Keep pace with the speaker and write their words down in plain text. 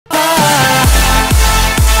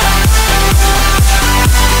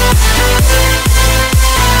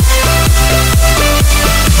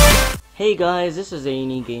Hey guys, this is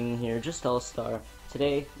A.N.E Gaming here, just All-Star.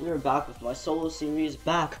 Today, we are back with my solo series,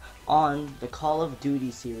 back on the Call of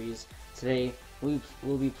Duty series. Today, we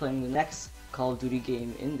will be playing the next Call of Duty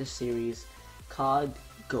game in this series, COD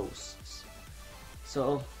Ghosts.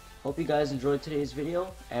 So, hope you guys enjoyed today's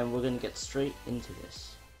video, and we're gonna get straight into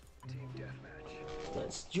this.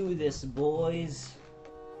 Let's do this, boys.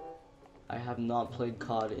 I have not played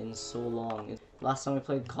COD in so long. Last time I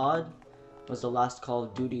played COD was the last Call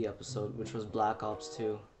of Duty episode, which was Black Ops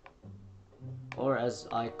 2. Or as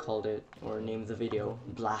I called it, or named the video,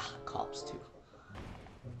 Black Ops 2.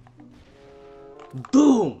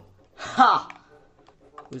 Boom! Ha!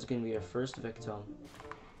 Who's gonna be our first victim?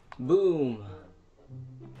 Boom!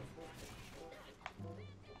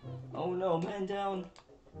 Oh no, man down!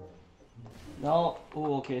 No!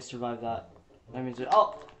 Oh, okay, survived that. That means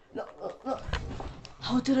oh! No, no!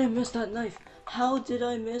 How did I miss that knife? How did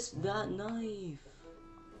I miss that knife?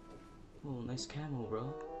 Oh, nice camo,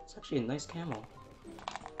 bro. It's actually a nice camo.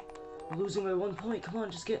 We're losing by 1 point. Come on,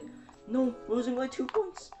 just get... No, we're losing by 2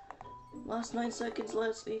 points. Last 9 seconds,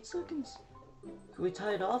 last 8 seconds. Can we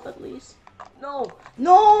tie it off at least? No!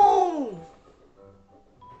 No!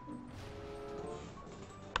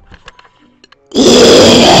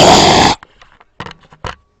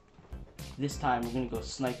 This time, we're gonna go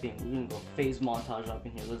sniping. We're gonna go phase montage up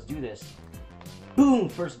in here. Let's do this. Boom!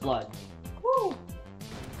 First blood. Woo!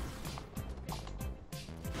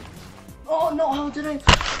 Oh no, how did I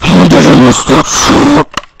miss that shot?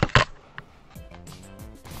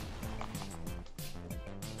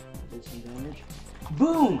 Did some damage.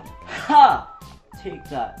 Boom! Ha! Take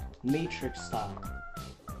that. Matrix style.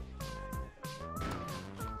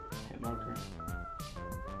 Hit marker.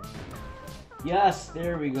 Yes,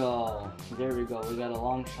 there we go. There we go. We got a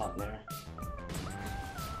long shot there.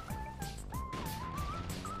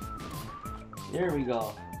 There we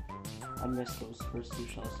go. I missed those first 2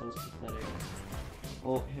 shots. That was pathetic.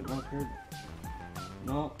 Oh, hit marker.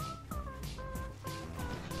 No.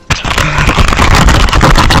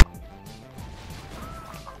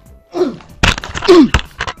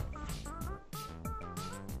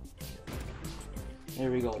 There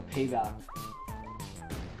we go. Payback.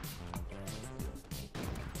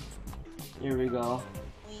 Here we go.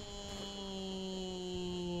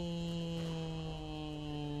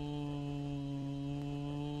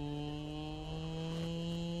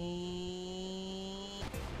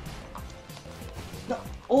 No.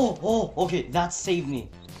 Oh, okay, that saved me.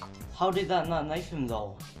 How did that not knife him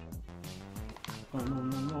though?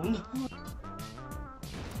 No.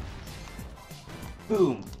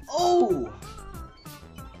 Boom. Oh!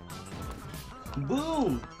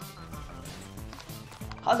 Boom!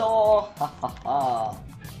 Hello! Ha ha ha!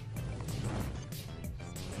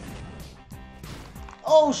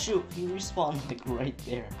 Oh shoot! He respawned like right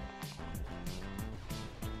there.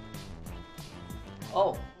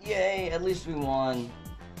 Oh, yay! At least we won.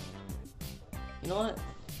 You know what?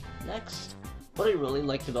 Next, what I really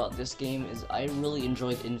liked about this game is I really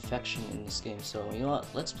enjoyed Infection in this game. So you know what?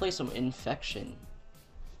 Let's play some Infection.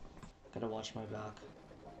 Gotta watch my back.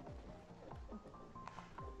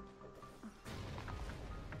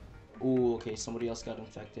 Ooh, okay, somebody else got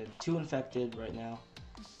infected. 2 infected right now.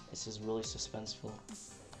 This is really suspenseful.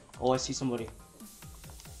 Oh, I see somebody.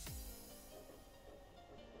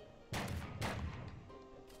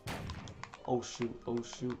 Oh shoot, oh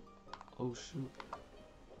shoot, oh shoot.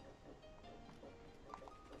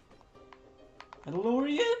 I don't know where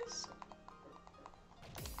he is!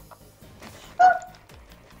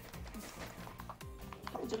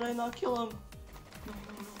 How did I not kill him? No.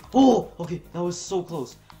 Oh, okay, that was so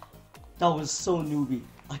close. That was so newbie.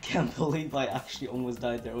 I can't believe I actually almost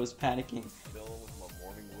died there. I was panicking.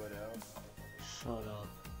 Shut up.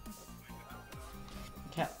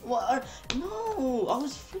 Can't. What? No! I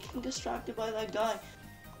was freaking distracted by that guy.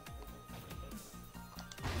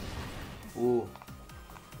 Ooh.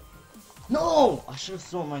 No! I should have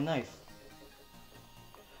thrown my knife.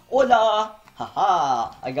 Hola!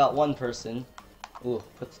 Haha! I got 1 person. Ooh,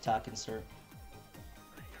 put the tack insert.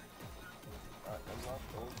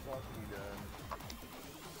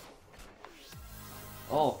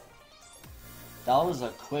 Oh, that was a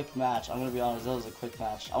quick match. I'm gonna be honest, that was a quick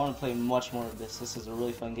match. I want to play much more of this. This is a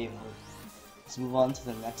really fun game mode. Let's move on to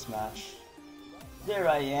the next match. There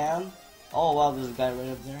I am. Oh wow, there's a guy right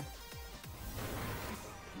up there.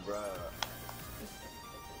 Bruh.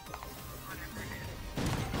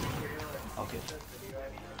 Okay.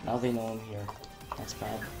 Now they know I'm here. That's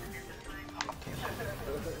bad. Okay.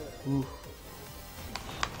 Ooh.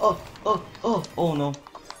 Oh no.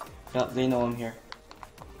 Yeah, they know I'm here.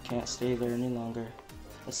 Can't stay there any longer.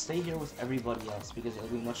 Let's stay here with everybody else because it'll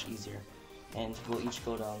be much easier. and we'll each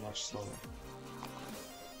go down much slower.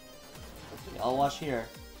 I'll watch here.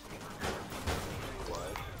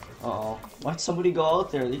 Uh-oh. Why'd somebody go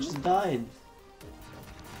out there? They just died.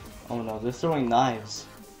 Oh no, they're throwing knives.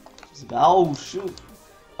 Oh shoot!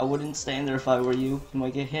 I wouldn't stand there if I were you. You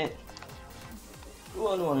might get hit. Ooh,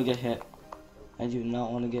 I don't want to get hit. I do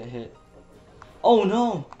not want to get hit. Oh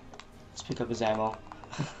no! Let's pick up his ammo.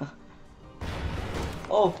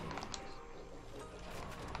 Oh!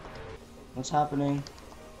 What's happening?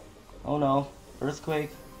 Oh no.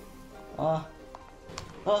 Earthquake.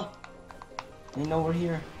 They know we're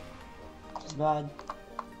here. It's bad.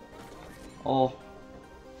 Oh.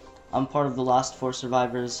 I'm part of the last 4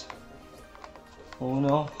 survivors. Oh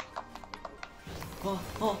no.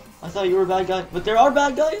 Oh, I thought you were a bad guy, but there are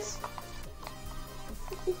bad guys!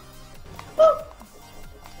 Oh,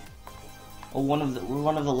 we're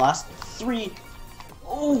one of the last 3.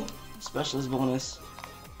 Oh, specialist bonus.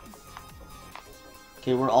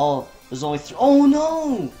 Okay, there's only 3. Oh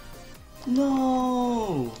no!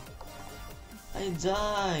 No! I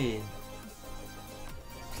died.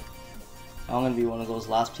 I'm gonna be one of those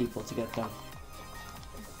last people to get them.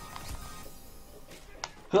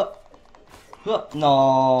 Huh. Huh.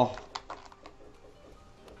 No.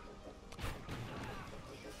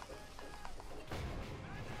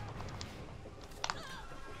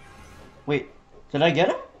 Wait, did I get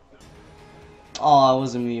him? Oh, it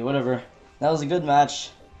wasn't me. Whatever. That was a good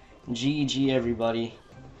match. GG everybody.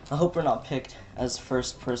 I hope we're not picked as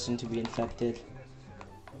first person to be infected.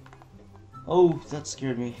 Oh, that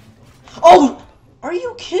scared me. Oh! Are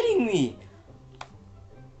you kidding me?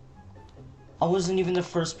 I wasn't even the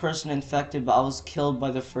first person infected, but I was killed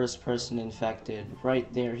by the first person infected.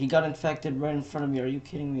 Right there. He got infected right in front of me. Are you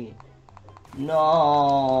kidding me?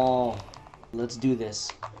 No. Let's do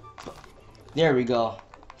this. There we go.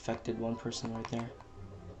 Infected one person right there.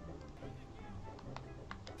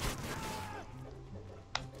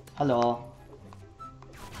 Hello.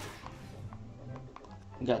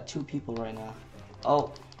 We got 2 people right now.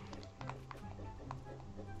 Oh.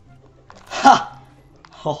 Ha!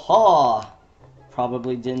 Ho ho!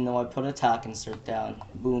 Probably didn't know I put attack insert down.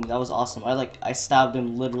 Boom, that was awesome. I stabbed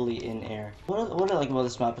him literally in air. What I like about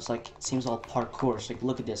this map is like it seems all parkour. It's like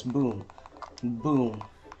look at this. Boom. Boom.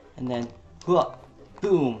 And then hua,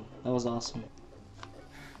 boom. That was awesome.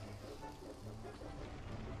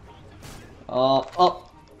 Oh.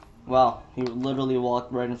 Wow, he literally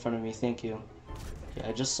walked right in front of me. Thank you. Yeah,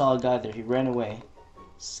 I just saw a guy there. He ran away.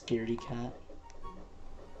 Scaredy cat.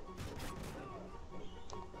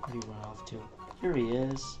 Where did he run off to? Here he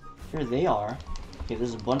is. Here they are. Okay,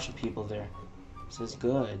 there's a bunch of people there. This is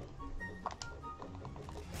good.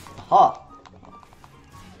 Aha!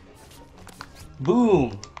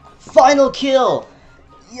 Boom! Final kill!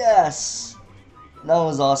 Yes! That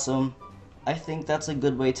was awesome. I think that's a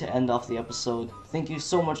good way to end off the episode. Thank you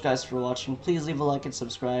so much guys for watching. Please leave a like and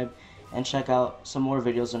subscribe and check out some more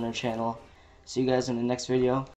videos on our channel. See you guys in the next video.